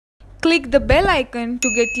Click the bell icon to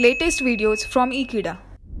get latest videos from Ekeeda.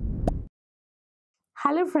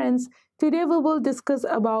 Hello friends, today we will discuss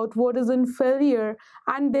about what is in failure,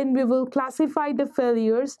 and then we will classify the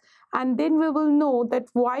failures, and then we will know that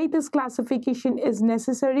why this classification is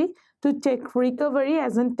necessary to take recovery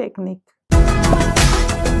as a technique.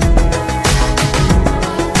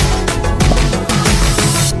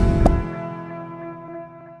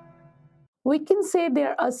 We can say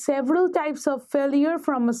there are several types of failure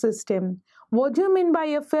from a system. What do you mean by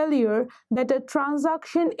a failure? That a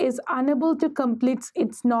transaction is unable to complete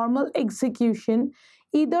its normal execution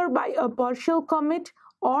either by a partial commit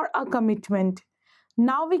or a commitment.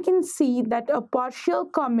 Now we can see that a partial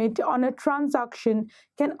commit on a transaction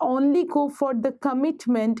can only go for the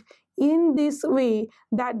commitment in this way,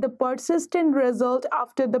 that the persistent result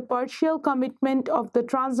after the partial commitment of the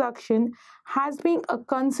transaction has been a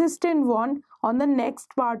consistent one on the next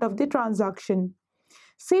part of the transaction.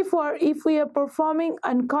 Say for if we are performing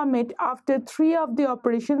a commit after 3 of the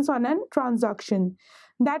operations on a transaction,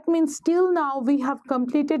 that means till now we have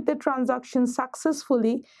completed the transaction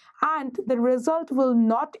successfully, and the result will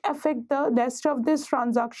not affect the rest of this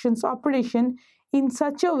transaction's operation in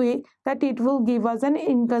such a way that it will give us an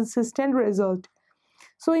inconsistent result.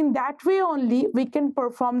 So in that way only we can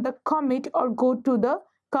perform the commit or go to the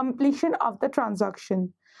completion of the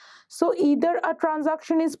transaction. So either a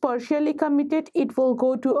transaction is partially committed, it will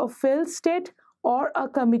go to a failed state or a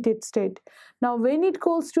committed state. Now when it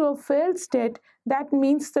goes to a failed state, that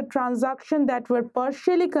means the transaction that were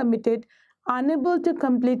partially committed unable to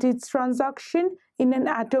complete its transaction in an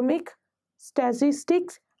atomic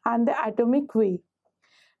statistics and the atomic way.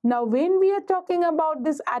 Now when we are talking about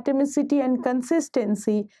this atomicity and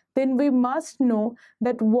consistency, then we must know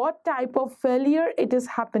that what type of failure it is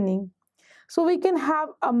happening. So we can have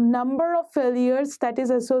a number of failures that is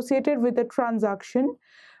associated with the transaction.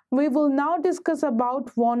 We will now discuss about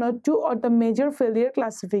one or two of the major failure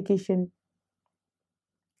classification.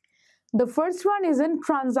 The first one is in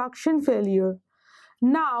transaction failure.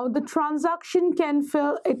 Now, the transaction can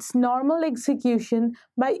fail its normal execution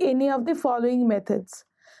by any of the following methods.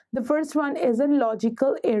 The first one is a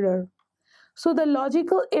logical error. So the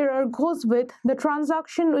logical error goes with the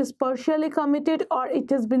transaction is partially committed or it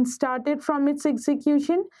has been started from its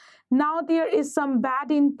execution. Now there is some bad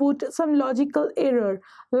input, some logical error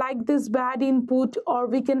like this bad input, or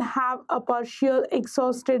we can have a partial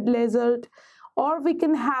exhausted result, or we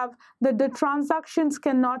can have that the transactions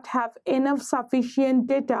cannot have enough sufficient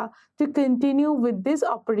data to continue with this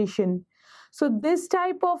operation. So this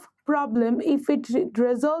type of problem, if it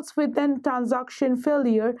results with a transaction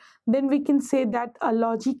failure, then we can say that a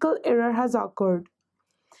logical error has occurred.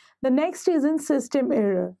 The next is in system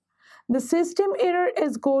error. The system error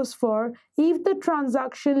goes for if the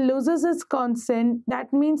transaction loses its consent,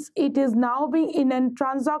 that means it is now being in a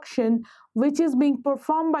transaction which is being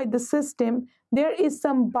performed by the system. There is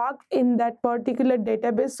some bug in that particular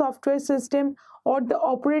database software system or the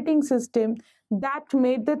operating system that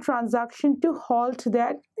made the transaction to halt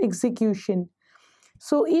that execution.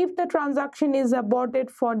 So if the transaction is aborted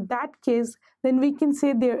for that case, then we can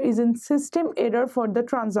say there is a system error for the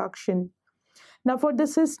transaction. Now for the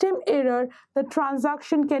system error, the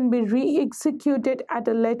transaction can be re-executed at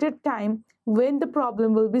a later time when the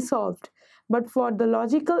problem will be solved. But for the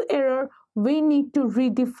logical error, we need to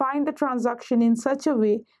redefine the transaction in such a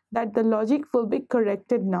way that the logic will be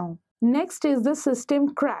corrected now. Next is the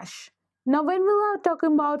system crash. Now when we are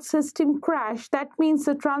talking about system crash, that means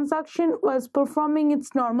the transaction was performing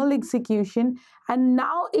its normal execution and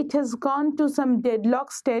now it has gone to some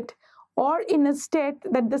deadlock state, or in a state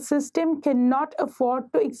that the system cannot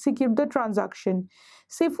afford to execute the transaction.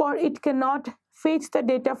 Say for it cannot fetch the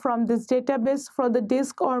data from this database for the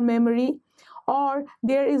disk or memory, or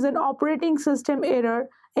there is an operating system error,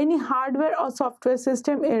 any hardware or software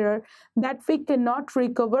system error that we cannot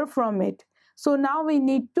recover from it. So now we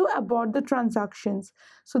need to abort the transactions.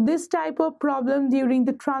 So this type of problem during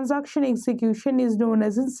the transaction execution is known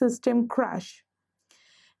as a system crash.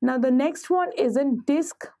 Now the next one is a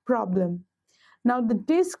disk problem. Now the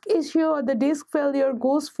disk issue or the disk failure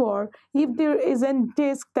goes for if there is a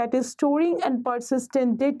disk that is storing and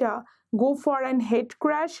persistent data, go for an head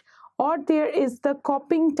crash, or there is the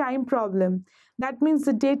copying time problem. That means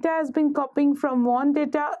the data has been copying from one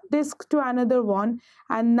data disk to another one,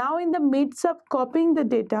 and now in the midst of copying the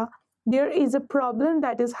data, there is a problem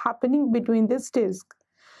that is happening between this disk.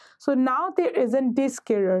 So now there is a disk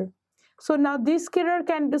error. So now disk error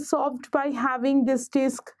can be solved by having this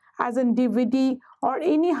disk as a DVD or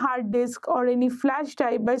any hard disk or any flash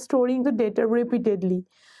drive by storing the data repeatedly.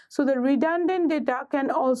 So the redundant data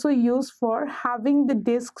can also use for having the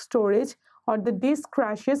disk storage or the disk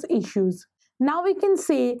crashes issues. Now we can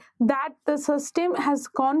say that the system has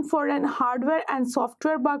gone for an hardware and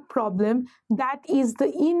software bug problem, that is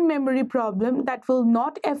the in-memory problem that will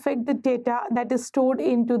not affect the data that is stored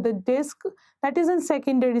into the disk that is in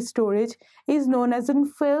secondary storage, is known as a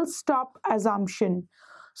fail-stop assumption.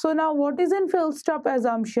 So now what is a fail-stop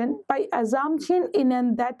assumption? By assumption in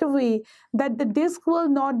that way that the disk will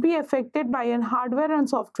not be affected by a hardware and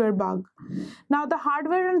software bug. Now the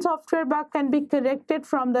hardware and software bug can be corrected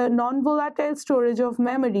from the non-volatile storage of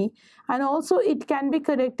memory, and also it can be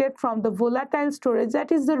corrected from the volatile storage, that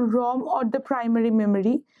is the ROM or the primary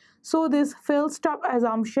memory. So this fail-stop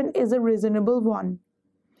assumption is a reasonable one.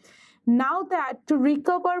 Now that to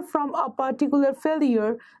recover from a particular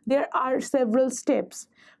failure, there are several steps.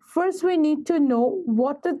 First, we need to know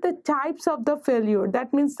what are the types of the failure,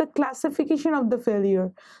 that means the classification of the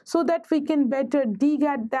failure, so that we can better dig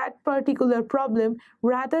at that particular problem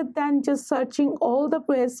rather than just searching all the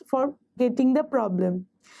place for getting the problem.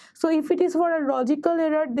 So if it is for a logical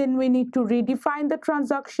error, then we need to redefine the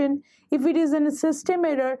transaction. If it is in a system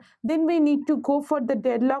error, then we need to go for the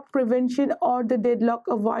deadlock prevention or the deadlock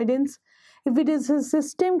avoidance. If it is a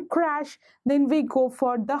system crash, then we go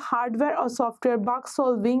for the hardware or software bug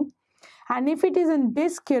solving. And if it is in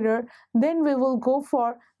disk error, then we will go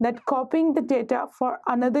for that copying the data for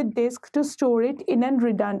another disk to store it in a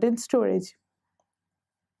redundant storage.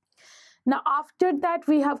 Now after that,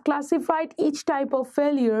 we have classified each type of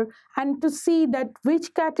failure, and to see that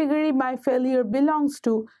which category my failure belongs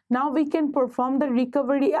to, now we can perform the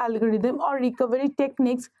recovery algorithm or recovery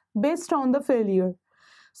techniques based on the failure.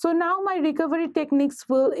 So now my recovery techniques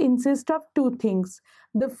will insist of two things.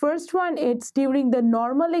 The first one is during the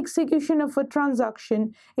normal execution of a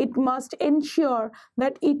transaction, it must ensure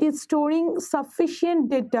that it is storing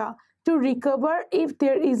sufficient data to recover if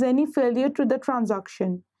there is any failure to the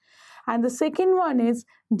transaction. And the second one is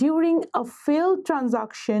during a failed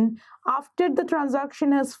transaction, after the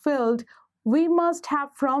transaction has failed, we must have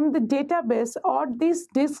from the database or this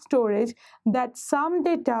disk storage that some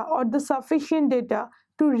data or the sufficient data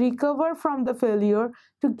to recover from the failure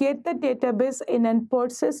to get the database in a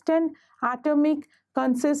persistent, atomic,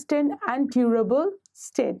 consistent, and durable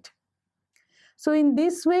state. So in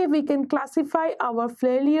this way, we can classify our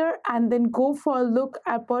failure and then go for a look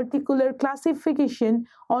at particular classification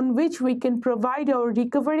on which we can provide our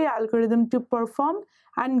recovery algorithm to perform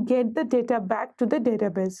and get the data back to the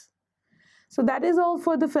database. So that is all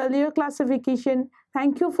for the failure classification.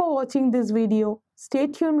 Thank you for watching this video. Stay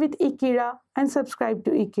tuned with Ekeeda and subscribe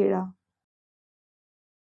to Ekeeda.